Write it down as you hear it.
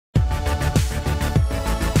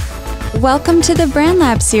Welcome to the Brand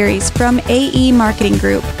Lab series from AE Marketing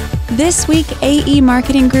Group. This week, AE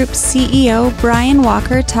Marketing Group CEO Brian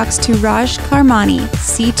Walker talks to Rajesh Karmani,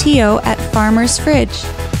 CTO at Farmer's Fridge.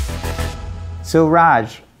 So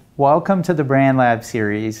Raj, welcome to the Brand Lab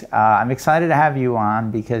series. I'm excited to have you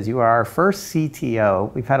on because you are our first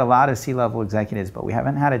CTO. We've had a lot of C-level executives, but we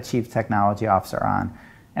haven't had a Chief Technology Officer on.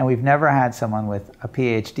 And we've never had someone with a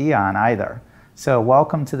PhD on either. So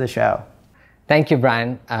welcome to the show. Thank you,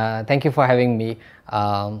 Brian. Thank you for having me.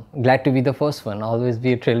 Glad to be the first one. Always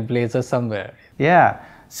be a trailblazer somewhere. Yeah.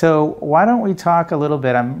 So why don't we talk a little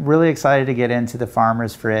bit? I'm really excited to get into the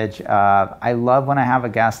Farmer's Fridge. I love when I have a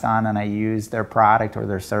guest on and I use their product or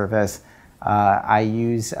their service. I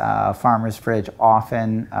use Farmer's Fridge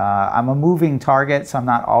often. I'm a moving target, so I'm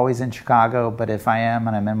not always in Chicago, but if I am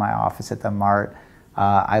and I'm in my office at the Mart,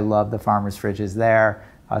 I love the Farmer's Fridges there,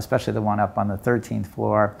 especially the one up on the 13th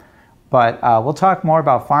floor. But we'll talk more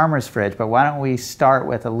about Farmer's Fridge, but why don't we start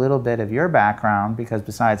with a little bit of your background, because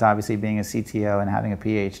besides obviously being a CTO and having a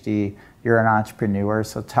PhD, you're an entrepreneur,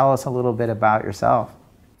 so tell us a little bit about yourself.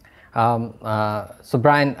 So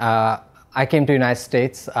Brian, I came to the United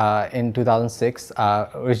States in 2006.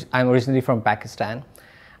 I'm originally from Pakistan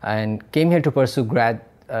and came here to pursue grad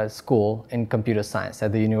school in computer science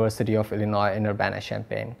at the University of Illinois in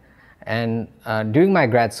Urbana-Champaign. And during my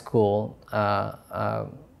grad school,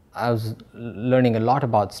 I was learning a lot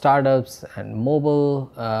about startups and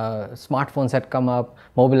mobile. Smartphones had come up,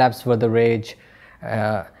 mobile apps were the rage.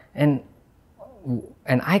 And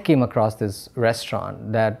I came across this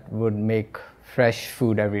restaurant that would make fresh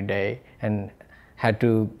food every day and had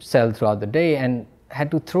to sell throughout the day and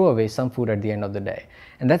had to throw away some food at the end of the day.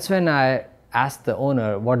 And that's when I asked the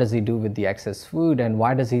owner, what does he do with the excess food and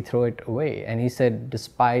why does he throw it away? And he said,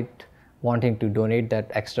 despite wanting to donate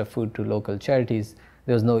that extra food to local charities,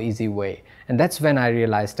 there was no easy way. And that's when I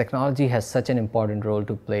realized technology has such an important role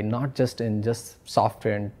to play, not just in just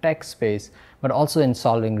software and tech space, but also in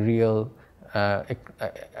solving real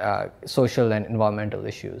social and environmental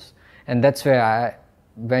issues. And that's where I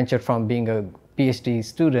ventured from being a PhD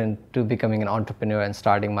student to becoming an entrepreneur and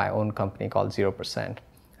starting my own company called 0%.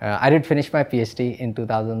 I did finish my PhD in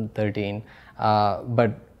 2013,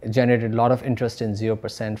 but generated a lot of interest in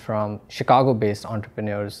 0% from Chicago-based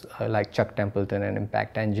entrepreneurs like Chuck Templeton and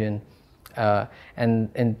Impact Engine. And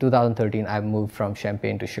in 2013, I moved from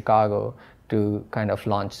Champaign to Chicago to kind of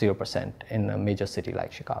launch 0% in a major city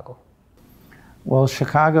like Chicago. Well,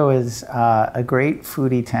 Chicago is a great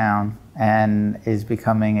foodie town and is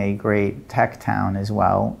becoming a great tech town as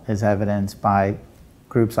well, as evidenced by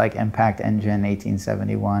groups like Impact Engine,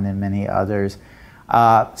 1871, and many others.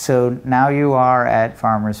 So now you are at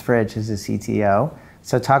Farmer's Fridge as a CTO.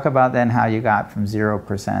 So talk about then how you got from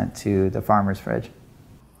 0% to the Farmer's Fridge.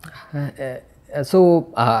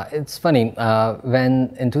 It's funny,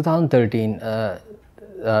 when in 2013,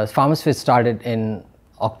 Farmer's Fridge started in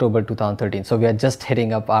October 2013. So we are just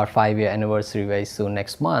hitting up our 5-year anniversary very soon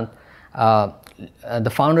next month. The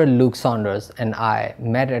founder, Luke Saunders, and I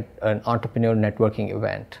met at an entrepreneur networking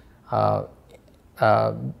event.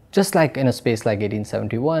 Just like in a space like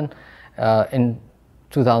 1871 in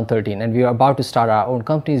 2013, and we were about to start our own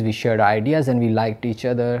companies. We shared our ideas and we liked each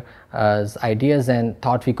other's ideas and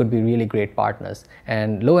thought we could be really great partners.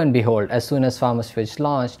 And lo and behold, as soon as Farmer's Fridge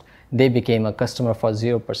launched, they became a customer for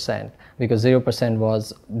 0%, because 0%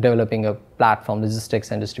 was developing a platform,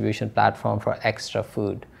 logistics and distribution platform for extra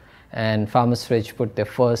food. And Farmer's Fridge put their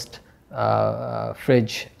first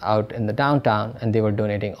fridge out in the downtown, and they were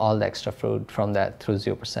donating all the extra food from that through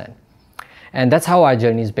 0%. And that's how our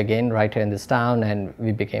journeys began right here in this town, and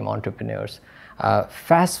we became entrepreneurs.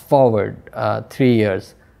 Fast forward 3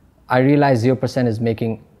 years, I realized 0% is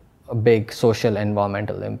making a big social and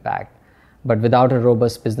environmental impact. But without a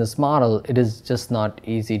robust business model, it is just not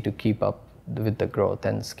easy to keep up with the growth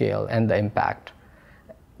and scale and the impact.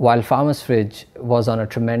 While Farmer's Fridge was on a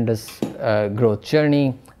tremendous growth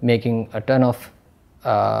journey, making a ton of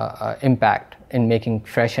impact in making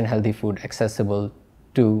fresh and healthy food accessible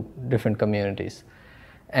to different communities.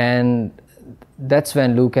 And that's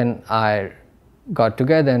when Luke and I got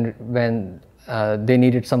together, and when they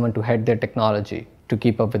needed someone to head their technology, to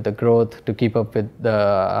keep up with the growth, to keep up with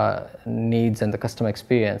the needs and the customer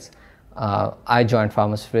experience. I joined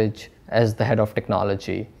Farmer's Fridge as the head of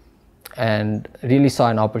technology and really saw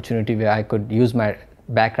an opportunity where I could use my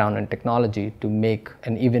background in technology to make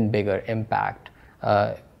an even bigger impact,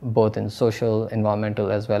 both in social,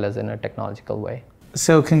 environmental, as well as in a technological way.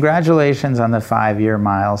 So congratulations on the 5-year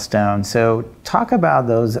milestone. So talk about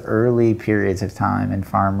those early periods of time in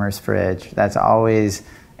Farmer's Fridge. That's always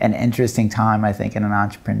an interesting time, I think, in an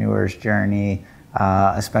entrepreneur's journey.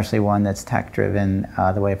 especially one that's tech-driven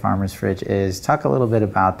the way Farmer's Fridge is. Talk a little bit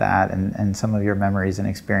about that and some of your memories and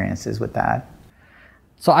experiences with that.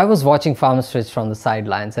 So I was watching Farmer's Fridge from the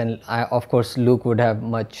sidelines, and of course Luke would have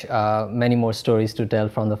many more stories to tell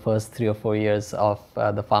from the first 3 or 4 years of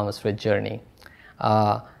the Farmer's Fridge journey.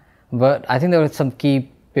 But I think there were some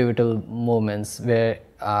key pivotal moments where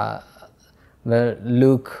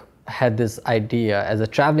Luke had this idea as a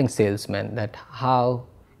traveling salesman that how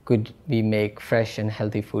could we make fresh and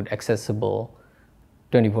healthy food accessible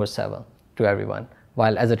 24/7 to everyone.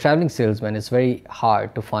 While as a traveling salesman, it's very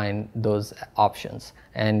hard to find those options.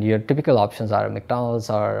 And your typical options are a McDonald's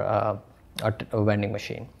or a vending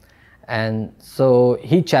machine. And so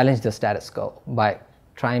he challenged the status quo by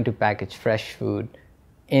trying to package fresh food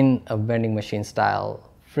in a vending machine style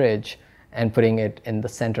fridge and putting it in the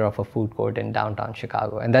center of a food court in downtown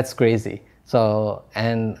Chicago. And that's crazy. So,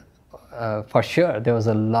 and for sure, there was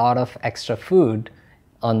a lot of extra food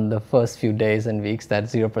on the first few days and weeks that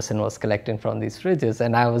 0% was collecting from these fridges.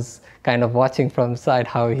 And I was kind of watching from the side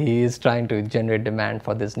how he is trying to generate demand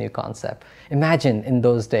for this new concept. Imagine in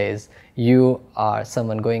those days, you are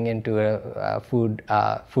someone going into a food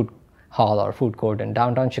hall or food court in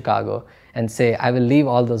downtown Chicago and say, I will leave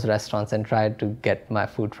all those restaurants and try to get my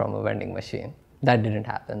food from a vending machine. That didn't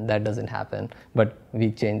happen, that doesn't happen, but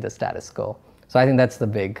we changed the status quo. So I think that's the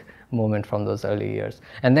big moment from those early years.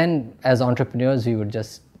 And then as entrepreneurs, we would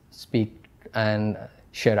just speak and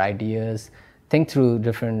share ideas, think through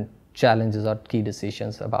different challenges or key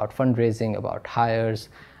decisions about fundraising, about hires,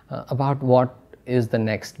 about what is the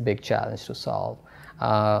next big challenge to solve.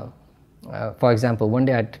 For example, one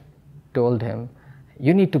day I told him,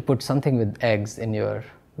 you need to put something with eggs in your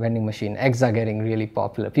vending machine. Eggs are getting really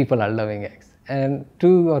popular. People are loving eggs. And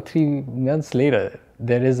 2 or 3 months later,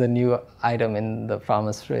 there is a new item in the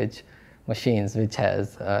Farmer's Fridge machines, which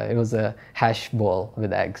has, it was a hash bowl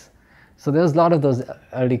with eggs. So there was a lot of those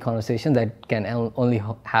early conversations that can only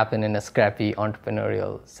happen in a scrappy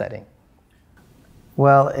entrepreneurial setting.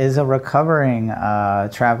 Well, as a recovering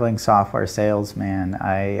traveling software salesman,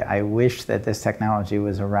 I wish that this technology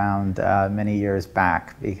was around many years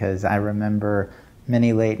back, because I remember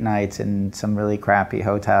many late nights in some really crappy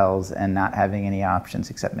hotels and not having any options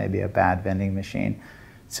except maybe a bad vending machine.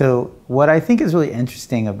 So what I think is really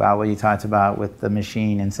interesting about what you talked about with the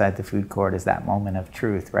machine inside the food court is that moment of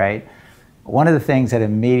truth, right? One of the things that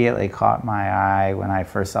immediately caught my eye when I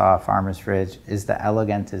first saw Farmer's Fridge is the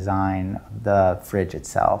elegant design of the fridge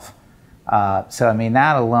itself. So I mean,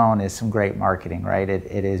 that alone is some great marketing, right?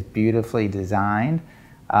 It is beautifully designed,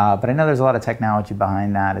 but I know there's a lot of technology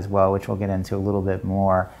behind that as well, which we'll get into a little bit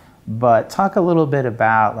more. But talk a little bit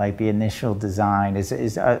about like the initial design.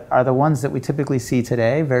 Are the ones that we typically see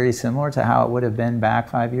today very similar to how it would have been back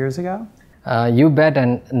 5 years ago? You bet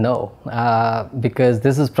and no, because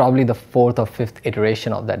this is probably the 4th or 5th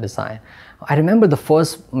iteration of that design. I remember the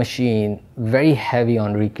first machine very heavy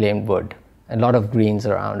on reclaimed wood, a lot of greens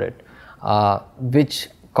around it, which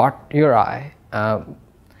caught your eye,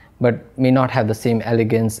 but may not have the same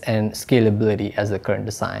elegance and scalability as the current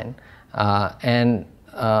design.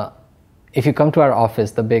 If you come to our office,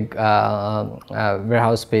 the big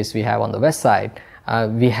warehouse space we have on the west side,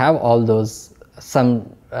 we have all those,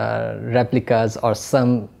 some replicas or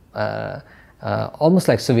some almost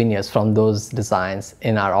like souvenirs from those designs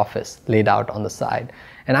in our office laid out on the side.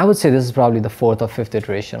 And I would say this is probably the 4th or 5th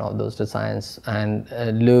iteration of those designs. And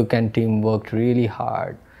Luke and team worked really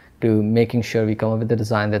hard to making sure we come up with a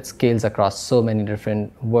design that scales across so many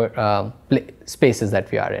different spaces that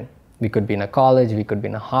we are in. We could be in a college, we could be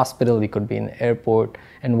in a hospital, we could be in an airport,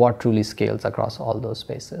 and what truly scales across all those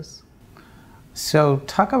spaces. So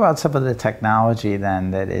talk about some of the technology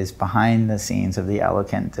then that is behind the scenes of the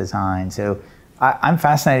elegant design. So I'm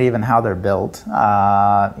fascinated even how they're built.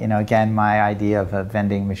 You know, again, my idea of a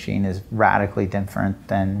vending machine is radically different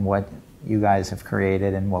than what you guys have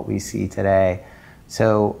created and what we see today.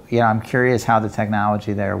 So, you know, I'm curious how the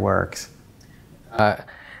technology there works.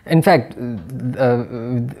 In fact,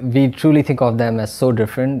 we truly think of them as so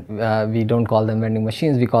different. We don't call them vending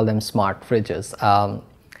machines, we call them smart fridges.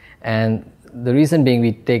 And the reason being,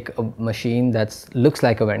 we take a machine that looks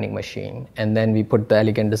like a vending machine and then we put the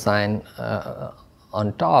elegant design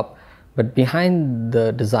on top. But behind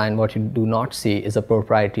the design, what you do not see is a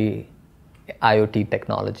proprietary IoT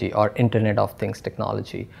technology or Internet of Things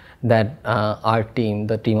technology that our team,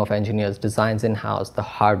 the team of engineers, designs in-house the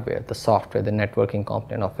hardware, the software, the networking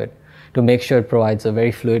component of it to make sure it provides a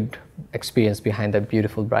very fluid experience behind that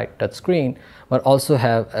beautiful bright touch screen, but also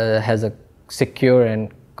has a secure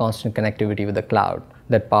and constant connectivity with the cloud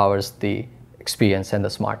that powers the experience and the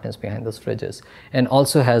smartness behind those fridges, and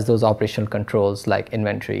also has those operational controls like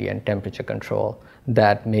inventory and temperature control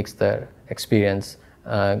that makes the experience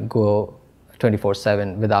go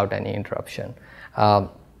 24/7 without any interruption.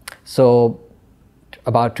 So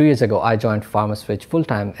about 2 years ago, I joined Farmers Fridge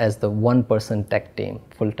full-time as the one-person tech team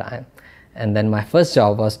full-time. And then my first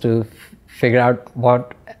job was to figure out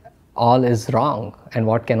what all is wrong and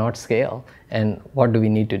what cannot scale and what do we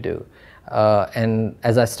need to do. And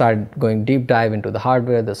as I started going deep dive into the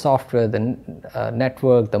hardware, the software, the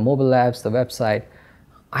network, the mobile apps, the website,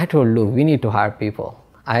 I told Lou, we need to hire people.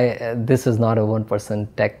 This is not a one-person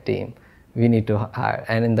tech team. We need to hire.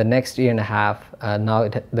 And in the next year and a half, now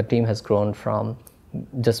the team has grown from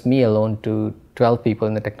just me alone to 12 people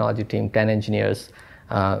in the technology team, 10 engineers,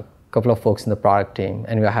 a couple of folks in the product team,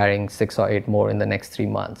 and we're hiring 6 or 8 more in the next 3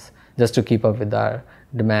 months just to keep up with our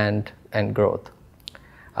demand and growth.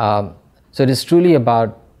 So it is truly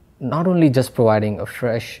about not only just providing a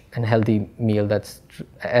fresh and healthy meal that's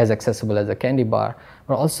as accessible as a candy bar,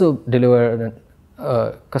 but also deliver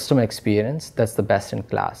a customer experience that's the best in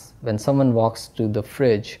class. When someone walks to the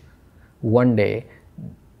fridge one day,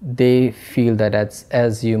 they feel that it's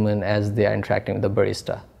as human as they are interacting with the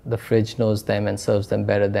barista. The fridge knows them and serves them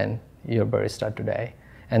better than your barista today.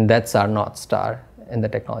 And that's our North Star in the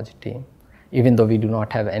technology team. Even though we do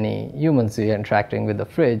not have any humans interacting with the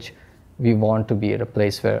fridge, we want to be at a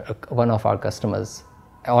place where one of our customers,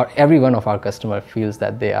 or every one of our customers, feels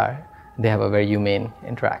that they have a very humane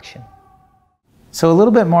interaction. So a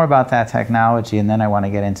little bit more about that technology, and then I want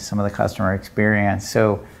to get into some of the customer experience.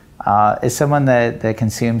 So as someone that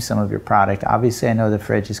consumes some of your product, obviously I know the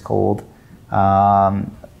fridge is cold.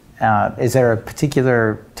 Is there a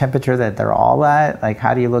particular temperature that they're all at? Like,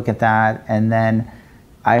 how do you look at that? And then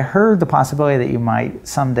I heard the possibility that you might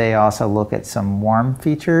someday also look at some warm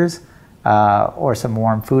features, or some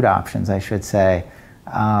warm food options, I should say.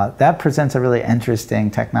 That presents a really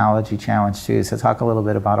interesting technology challenge too. So talk a little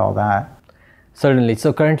bit about all that. Certainly.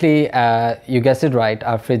 So currently, you guessed it right,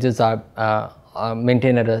 our fridges are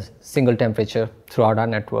maintained at a single temperature throughout our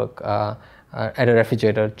network, at a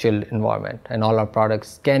refrigerator chilled environment, and all our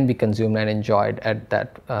products can be consumed and enjoyed at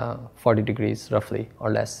that 40 degrees roughly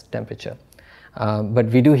or less temperature. But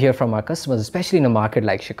we do hear from our customers, especially in a market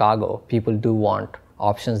like Chicago, people do want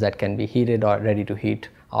options that can be heated or ready to heat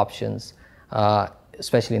options,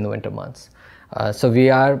 especially in the winter months. So we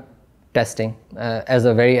are testing. As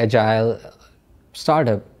a very agile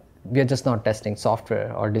startup, we are just not testing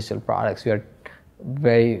software or digital products. We are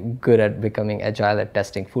very good at becoming agile at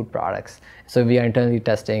testing food products. So we are internally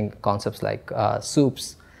testing concepts like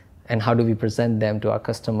soups, and how do we present them to our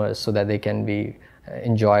customers so that they can be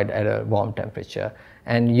enjoyed at a warm temperature.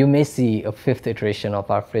 And you may see a 5th iteration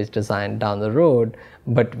of our fridge design down the road,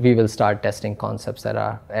 but we will start testing concepts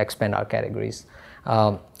that expand our categories.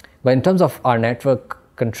 But in terms of our network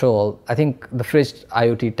control, I think the fridge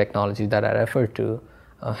IoT technology that I referred to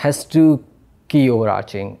has 2 key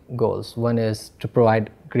overarching goals. One is to provide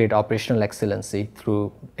great operational excellency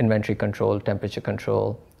through inventory control, temperature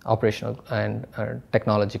control, operational and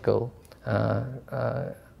technological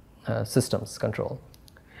systems control.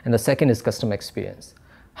 And the second is customer experience.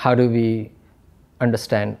 How do we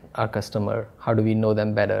understand our customer? How do we know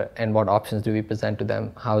them better? And what options do we present to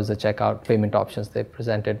them? How is the checkout payment options they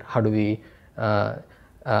presented? How do we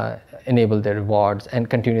enable their rewards and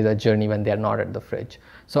continue the journey when they are not at the fridge?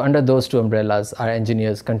 So under those 2 umbrellas, our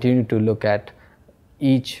engineers continue to look at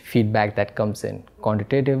each feedback that comes in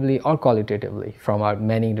quantitatively or qualitatively from our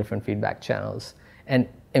many different feedback channels and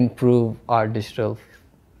improve our digital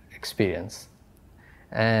experience.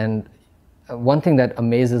 And one thing that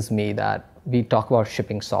amazes me, that we talk about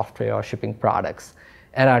shipping software or shipping products.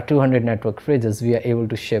 At our 200 network fridges, we are able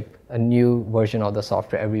to ship a new version of the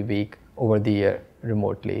software every week over the year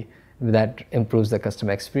remotely. That improves the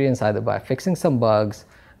customer experience either by fixing some bugs,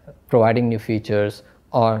 providing new features,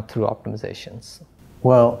 or through optimizations.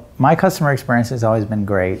 Well, my customer experience has always been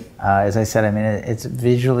great. As I said, I mean, it's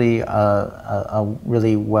visually a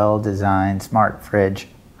really well-designed smart fridge.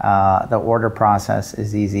 The order process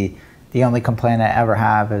is easy. The only complaint I ever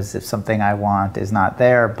have is if something I want is not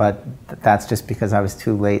there, but that's just because I was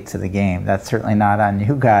too late to the game. That's certainly not on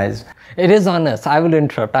you guys. It is on us. I will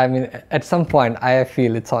interrupt. I mean, at some point, I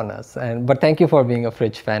feel it's on us. But thank you for being a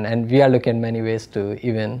fridge fan, and we are looking at many ways to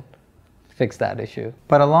even fix that issue.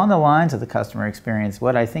 But along the lines of the customer experience,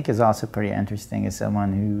 what I think is also pretty interesting is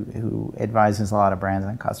someone who advises a lot of brands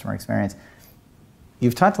on customer experience.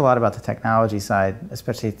 You've talked a lot about the technology side,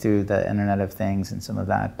 especially through the Internet of Things and some of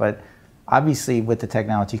that, but obviously with the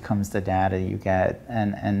technology comes the data you get,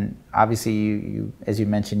 and obviously you, as you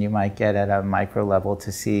mentioned, you might get at a micro level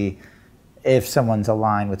to see if someone's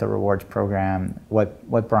aligned with a rewards program,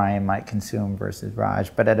 what Brian might consume versus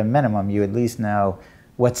Raj. But at a minimum, you at least know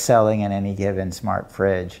what's selling in any given smart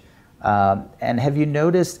fridge. And have you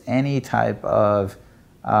noticed any type of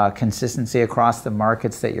consistency across the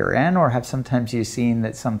markets that you're in, or have sometimes you seen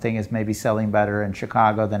that something is maybe selling better in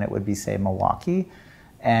Chicago than it would be, say, Milwaukee?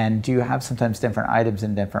 And do you have sometimes different items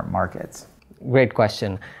in different markets? Great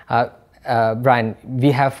question. Brian,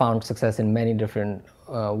 we have found success in many different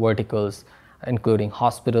verticals, including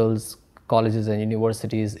hospitals, colleges and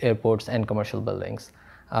universities, airports, and commercial buildings.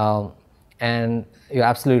 And you're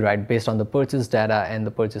absolutely right, based on the purchase data and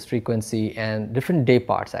the purchase frequency and different day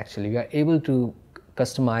parts, actually, we are able to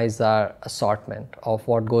customize our assortment of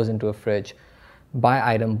what goes into a fridge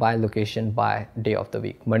by item, by location, by day of the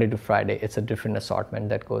week. Monday to Friday, it's a different assortment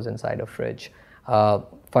that goes inside a fridge.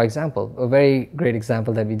 For example, a very great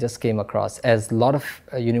example that we just came across, as a lot of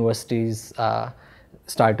universities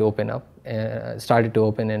started to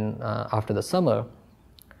open in after the summer,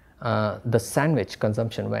 the sandwich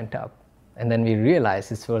consumption went up. And then we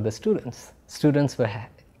realized it's for the students. Students were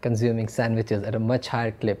consuming sandwiches at a much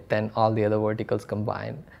higher clip than all the other verticals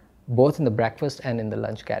combined, both in the breakfast and in the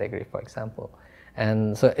lunch category, for example.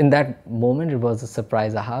 And so in that moment, it was a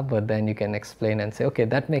surprise aha, but then you can explain and say, okay,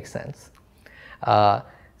 that makes sense.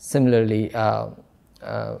 Similarly,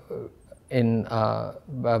 in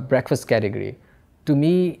breakfast category, to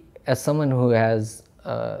me, as someone who is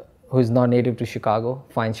not native to Chicago,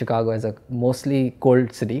 finds Chicago as a mostly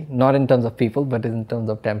cold city, not in terms of people, but in terms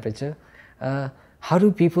of temperature. How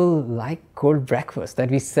do people like cold breakfast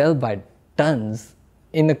that we sell by tons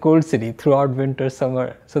in a cold city throughout winter,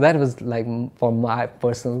 summer? So that was like for my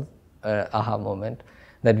personal aha moment,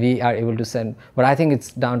 that we are able to send. But I think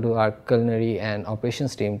it's down to our culinary and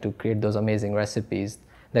operations team to create those amazing recipes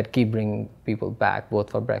that keep bringing people back,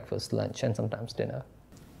 both for breakfast, lunch, and sometimes dinner.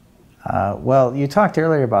 Well, you talked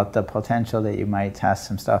earlier about the potential that you might test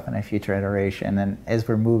some stuff in a future iteration, and as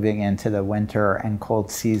we're moving into the winter and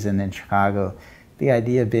cold season in Chicago, the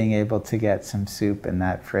idea of being able to get some soup in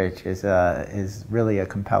that fridge is really a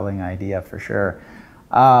compelling idea for sure.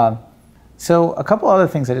 So a couple other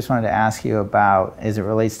things I just wanted to ask you about as it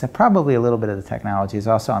relates to probably a little bit of the technology is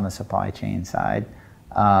also on the supply chain side.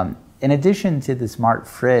 In addition to the smart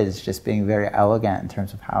fridge just being very elegant in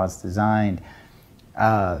terms of how it's designed,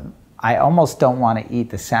 I almost don't want to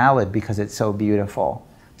eat the salad because it's so beautiful.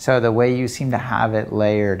 So the way you seem to have it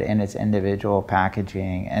layered in its individual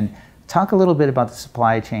packaging, and talk a little bit about the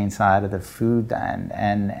supply chain side of the food then,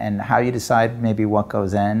 and how you decide maybe what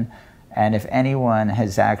goes in, and if anyone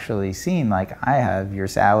has actually seen, like I have, your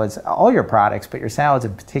salads, all your products, but your salads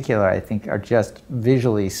in particular, I think are just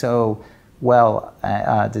visually so well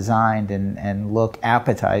designed and look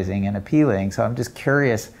appetizing and appealing. So I'm just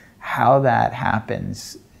curious how that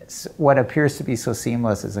happens, what appears to be so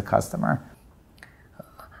seamless as a customer.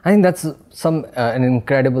 I think that's an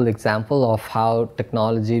incredible example of how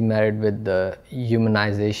technology married with the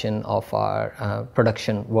humanization of our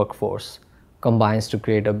production workforce combines to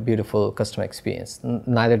create a beautiful customer experience.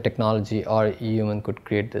 Neither technology or human could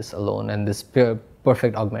create this alone, and this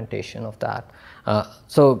perfect augmentation of that.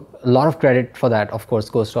 So a lot of credit for that, of course,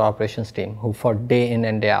 goes to our operations team, who for day in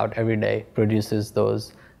and day out, every day, produces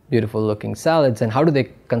those beautiful looking salads. And how do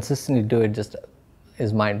they consistently do it just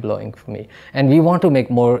is mind-blowing for me. And we want to make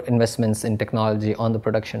more investments in technology on the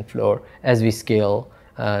production floor as we scale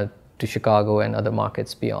to Chicago and other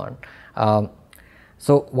markets beyond.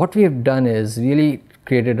 So what we have done is really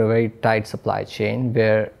created a very tight supply chain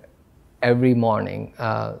where every morning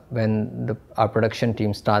when our production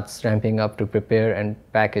team starts ramping up to prepare and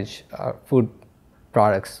package our food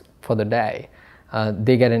products for the day,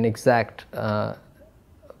 they get an exact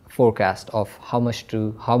forecast of how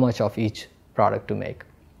much of each product to make.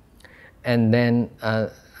 And then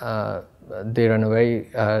they run a very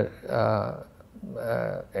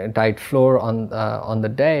tight floor on the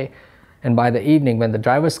day, and by the evening when the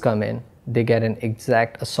drivers come in, they get an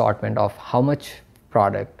exact assortment of how much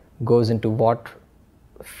product goes into what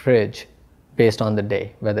fridge based on the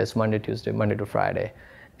day, whether it's Monday, Tuesday, Monday to Friday.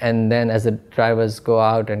 And then as the drivers go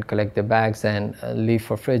out and collect their bags and leave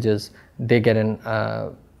for fridges, they get an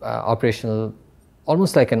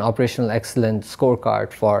almost like an operational excellence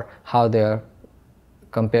scorecard for how they're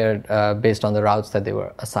compared based on the routes that they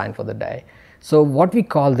were assigned for the day. So what we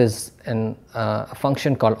call this a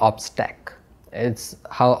function called Opstech. It's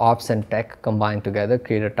how ops and tech combine together,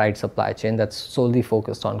 create a tight supply chain that's solely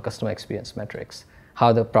focused on customer experience metrics.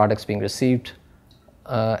 How the product's being received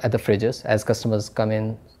at the fridges as customers come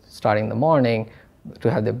in starting in the morning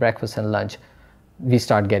to have their breakfast and lunch. we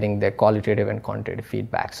start getting the qualitative and quantitative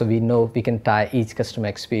feedback. So we know we can tie each customer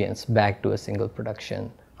experience back to a single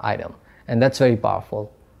production item. And that's very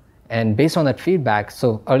powerful. And based on that feedback,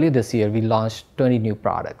 so earlier this year, we launched 20 new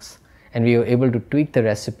products. And we were able to tweak the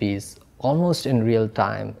recipes almost in real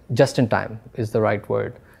time. Just in time is the right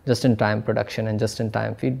word. Just in time production and just in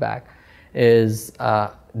time feedback is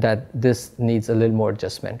that this needs a little more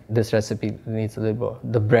adjustment. This recipe needs a little more,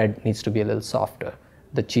 the bread needs to be a little softer.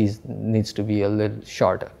 The cheese needs to be a little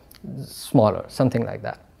shorter, smaller, something like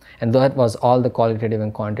that. And that was all the qualitative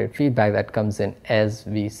and quantitative feedback that comes in as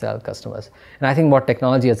we sell customers. And I think what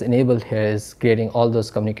technology has enabled here is creating all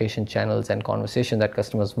those communication channels and conversation that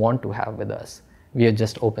customers want to have with us. We have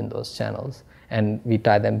just opened those channels and we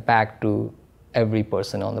tie them back to every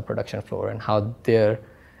person on the production floor and how their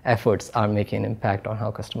efforts are making an impact on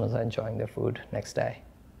how customers are enjoying their food next day.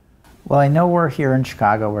 Well, I know we're here in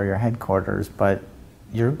Chicago where your headquarters, but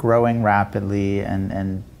you're growing rapidly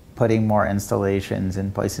and putting more installations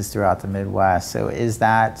in places throughout the Midwest. So as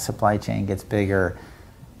that supply chain gets bigger,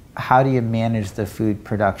 how do you manage the food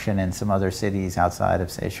production in some other cities outside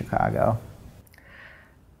of, say, Chicago?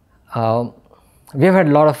 We have had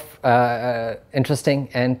a lot of interesting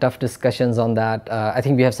and tough discussions on that. I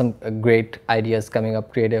think we have some great ideas coming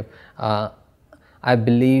up, creative. I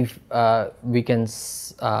believe we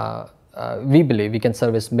believe we can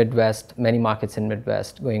service Midwest, many markets in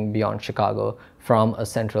Midwest, going beyond Chicago from a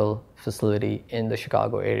central facility in the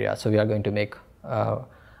Chicago area. So we are going to make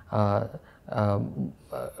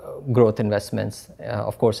growth investments,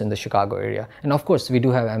 of course, in the Chicago area. And of course, we do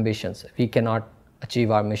have ambitions. We cannot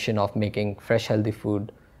achieve our mission of making fresh, healthy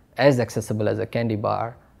food as accessible as a candy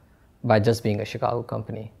bar by just being a Chicago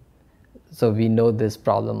company. So we know this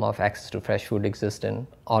problem of access to fresh food exists in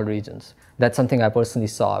all regions. That's something I personally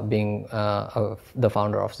saw being the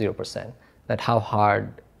founder of 0%, that how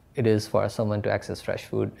hard it is for someone to access fresh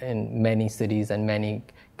food in many cities and many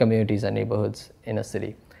communities and neighborhoods in a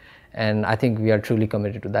city. And I think we are truly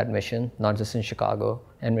committed to that mission, not just in Chicago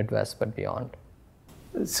and Midwest, but beyond.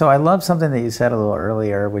 So I love something that you said a little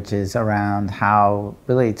earlier, which is around how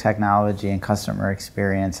really technology and customer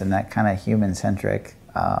experience and that kind of human-centric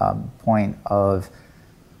point of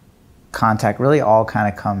contact really all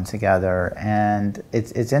kind of come together. And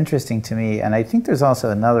it's interesting to me, and I think there's also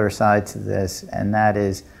another side to this, and that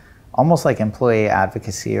is almost like employee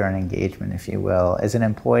advocacy or an engagement, if you will. As an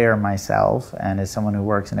employer myself, and as someone who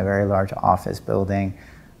works in a very large office building,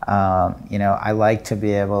 I like to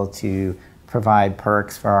be able to provide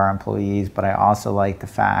perks for our employees, but I also like the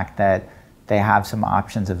fact that they have some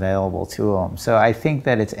options available to them. So I think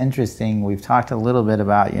that it's interesting. We've talked a little bit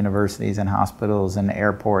about universities and hospitals and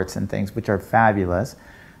airports and things, which are fabulous.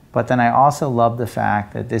 But then I also love the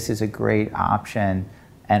fact that this is a great option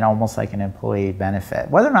and almost like an employee benefit.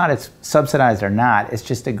 Whether or not it's subsidized or not, it's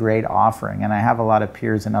just a great offering. And I have a lot of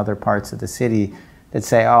peers in other parts of the city that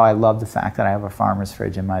say, oh, I love the fact that I have a farmer's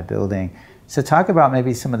fridge in my building. So talk about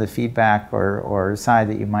maybe some of the feedback or side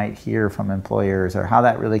that you might hear from employers, or how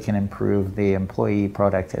that really can improve the employee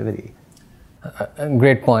productivity.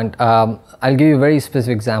 Great point. I'll give you a very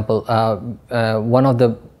specific example. One of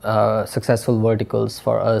the successful verticals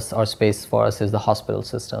for us, or space for us, is the hospital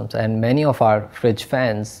systems. And many of our fridge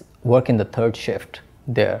fans work in the third shift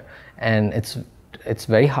there. And it's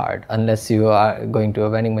very hard unless you are going to a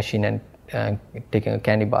vending machine and taking a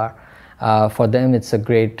candy bar. For them, it's a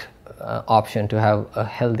great option to have a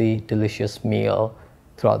healthy, delicious meal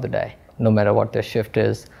throughout the day, no matter what their shift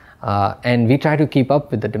is. And we try to keep up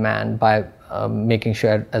with the demand by making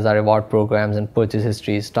sure as our reward programs and purchase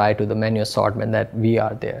histories tie to the menu assortment that we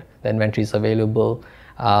are there. The inventory is available.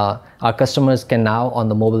 Our customers can now on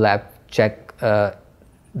the mobile app check the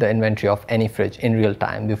inventory of any fridge in real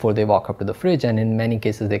time before they walk up to the fridge, and in many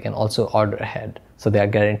cases they can also order ahead. So they are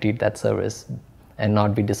guaranteed that service and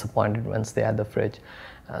not be disappointed once they have the fridge.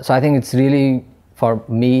 So I think it's really, for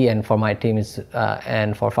me and for my team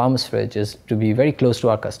and for Farmers Fridge, is to be very close to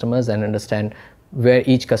our customers and understand where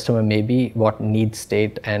each customer may be, what need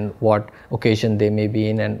state and what occasion they may be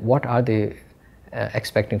in, and what are they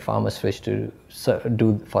expecting Farmers Fridge to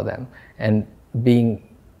do for them, and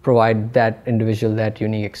provide that individual that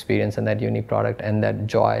unique experience and that unique product and that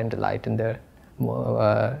joy and delight in their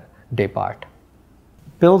day part.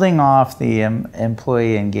 Building off the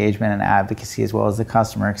employee engagement and advocacy, as well as the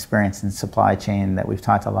customer experience and supply chain that we've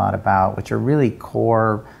talked a lot about, which are really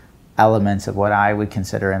core elements of what I would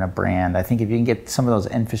consider in a brand. I think if you can get some of those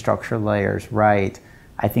infrastructure layers right,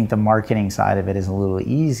 I think the marketing side of it is a little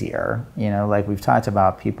easier. Like we've talked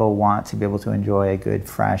about, people want to be able to enjoy a good,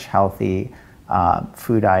 fresh, healthy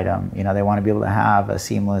food item. You know, they want to be able to have a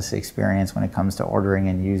seamless experience when it comes to ordering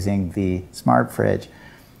and using the smart fridge.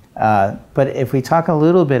 But if we talk a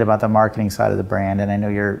little bit about the marketing side of the brand, and I know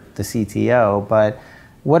you're the CTO, but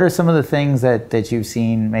what are some of the things that you've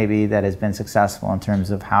seen maybe that has been successful in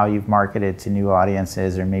terms of how you've marketed to new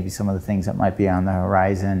audiences, or maybe some of the things that might be on the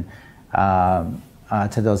horizon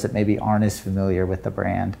to those that maybe aren't as familiar with the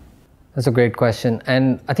brand? That's a great question.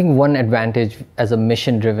 And I think one advantage as a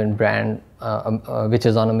mission-driven brand, which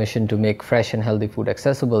is on a mission to make fresh and healthy food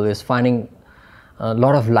accessible, is finding a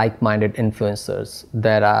lot of like-minded influencers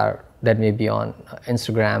that may be on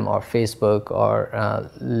Instagram or Facebook or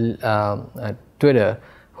Twitter,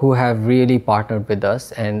 who have really partnered with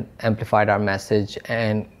us and amplified our message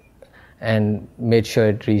and made sure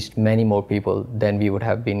it reached many more people than we would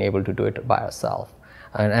have been able to do it by ourselves.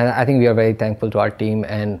 And I think we are very thankful to our team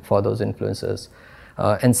and for those influencers.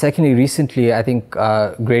 And secondly, recently, I think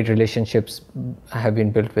great relationships have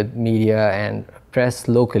been built with media and press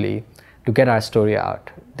locally to get our story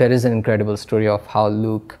out. There is an incredible story of how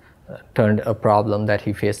Luke turned a problem that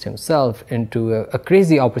he faced himself into a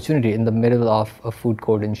crazy opportunity in the middle of a food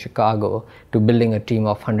court in Chicago, to building a team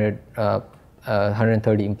of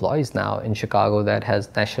 130 employees now in Chicago that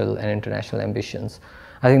has national and international ambitions.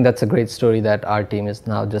 I think that's a great story that our team is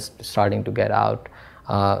now just starting to get out.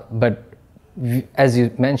 But as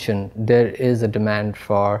you mentioned, there is a demand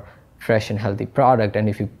for fresh and healthy product, and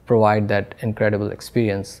if you provide that incredible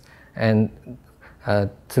experience and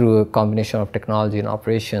through a combination of technology and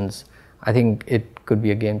operations, I think it could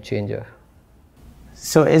be a game changer.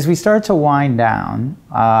 So as we start to wind down,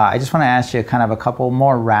 I just want to ask you kind of a couple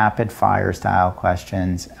more rapid fire style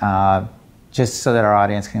questions, just so that our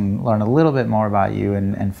audience can learn a little bit more about you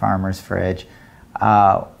and Farmer's Fridge.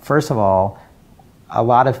 First of all, a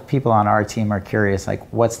lot of people on our team are curious, like,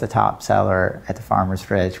 what's the top seller at the Farmer's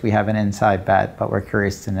Fridge? We have an inside bet, but we're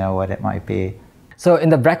curious to know what it might be. So in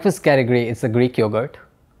the breakfast category, it's the Greek yogurt.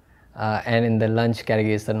 And in the lunch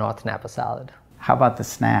category, it's the North Napa salad. How about the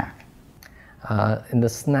snack? In the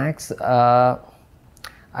snacks, I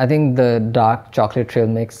think the dark chocolate trail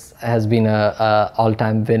mix has been a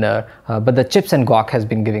all-time winner, but the chips and guac has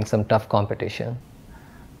been giving some tough competition.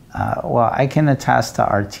 Well, I can attest to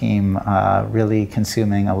our team really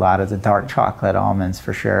consuming a lot of the dark chocolate almonds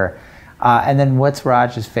for sure. And then what's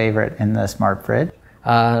Raj's favorite in the Smart Fridge?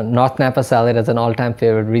 North Napa salad is an all-time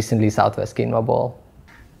favorite, recently Southwest Quinoa Bowl.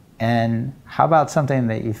 And how about something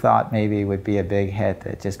that you thought maybe would be a big hit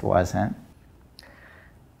that just wasn't?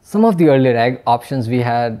 Some of the earlier egg options we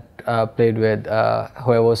had played with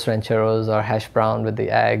huevos rancheros or hash brown with the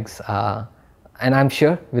eggs. And I'm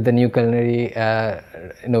sure with the new culinary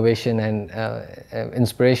innovation and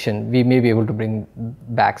inspiration, we may be able to bring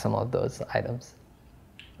back some of those items.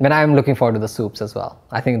 But I'm looking forward to the soups as well.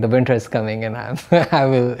 I think the winter is coming, and I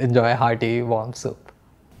will enjoy a hearty, warm soup.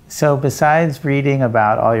 So besides reading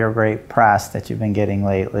about all your great press that you've been getting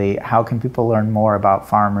lately, how can people learn more about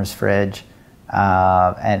Farmer's Fridge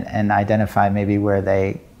and identify maybe where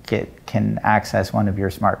they can access one of your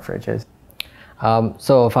smart fridges?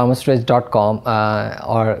 So farmersfridge.com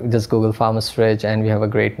or just Google Farmer's Fridge, and we have a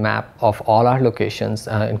great map of all our locations,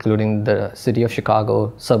 including the city of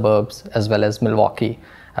Chicago, suburbs, as well as Milwaukee,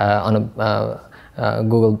 on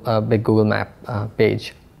a big Google map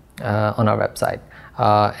page on our website.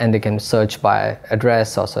 And they can search by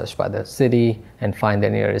address or search by the city and find the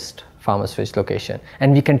nearest Farmer's Fridge location.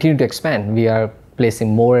 And we continue to expand. We are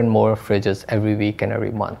placing more and more fridges every week and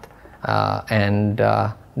every month.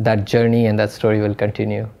 That journey and that story will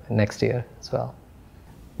continue next year as well.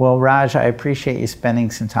 Well, Raj, I appreciate you spending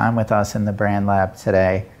some time with us in the Brand Lab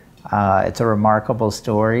today. It's a remarkable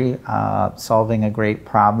story, solving a great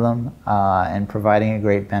problem and providing a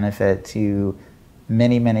great benefit to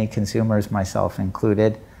many, many consumers, myself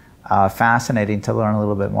included. Fascinating to learn a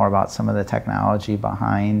little bit more about some of the technology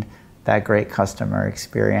behind that great customer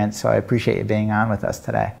experience. So I appreciate you being on with us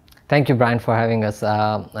today. Thank you, Brian, for having us.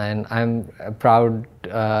 And I'm proud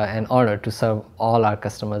and honored to serve all our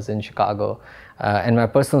customers in Chicago. And my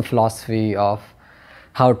personal philosophy of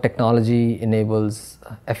how technology enables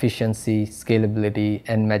efficiency, scalability,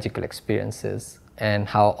 and magical experiences, and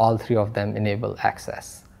how all three of them enable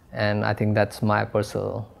access. And I think that's my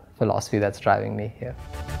personal philosophy that's driving me here.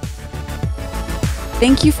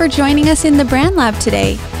 Thank you for joining us in the Brand Lab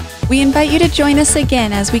today. We invite you to join us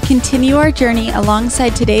again as we continue our journey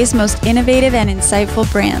alongside today's most innovative and insightful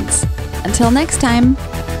brands. Until next time.